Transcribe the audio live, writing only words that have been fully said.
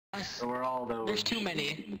So we're all those. There's too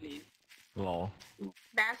many. Lol.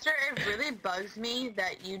 Master, it really bugs me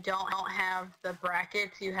that you don't have the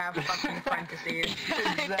brackets, you have fucking parentheses.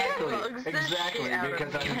 Exactly, It bugs the exactly, shit out of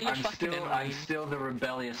because me. I'm still the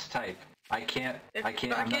rebellious type. I can't, I'm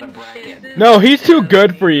not a fucking bracket. pisses No, he's too me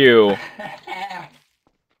good for you.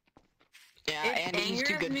 Yeah, It Andy, he's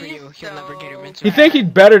too angers good for me you. He'll never get him into He thinks he's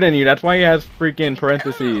better than you. That's why he has freaking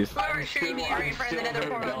parentheses. I'm shooting you right in front of the nether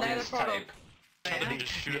portal. rebellious type. They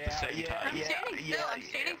just shoot at the same time. I'm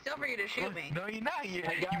standing still for you to shoot me. No, you're not.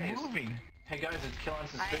 You're moving. Hey guys, it's kill on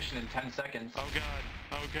suspicion in 10 seconds. Oh god.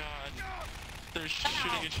 Oh god. They're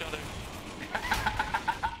shooting each other.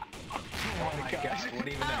 Oh my god, what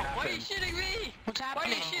even Why are you happened? shooting me? What's Why are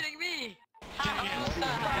happening? you shooting me? Dang it.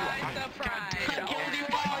 Surprise!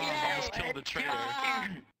 I almost killed the traitor.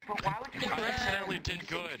 But why would you I accidentally did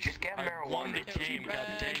good. Just get I won marijuana. the game, god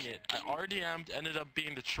dang it. I RDM'd, ended up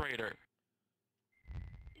being the traitor.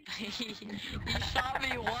 He shot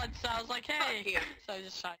me once, so I was like, hey. So I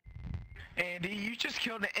just shot. Andy, you just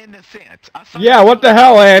killed an innocent. Yeah, what the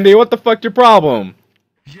hell, Andy? What the fuck's your problem?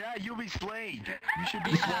 Yeah, you'll be slayed. You should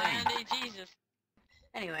be slayed. Andy, Jesus.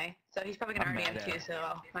 Anyway, so he's probably gonna I'm RDM mad too, at- so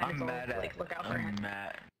might as I'm well mad at. like look out for him.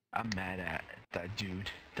 I'm mad at that dude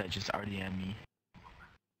that just RDM'd me.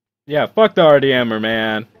 Yeah, fuck the RDMer,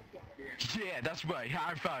 man. Yeah, that's right.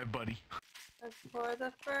 High five, buddy. But for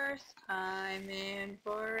the first time in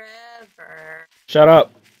forever. Shut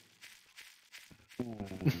up.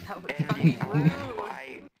 That was And fucking rude.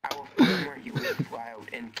 I will find where you live out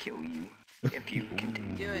and kill you if you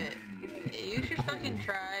continue. Do it. You should fucking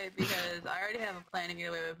try because I already have a plan to get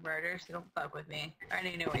away with murder, so don't fuck with me. I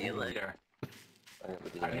already know where you live. Later.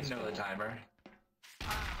 I didn't know the timer.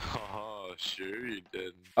 Oh, sure you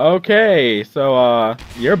did. Okay, so,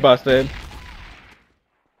 you're busted.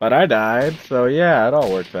 But I died, so yeah, it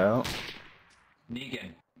all works out. Negan,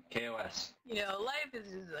 KOS. You know, life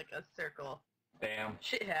is just like a circle. Bam.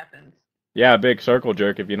 Shit happens. Yeah, big circle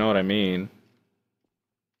jerk, if you know what I mean.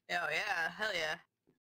 Oh yeah.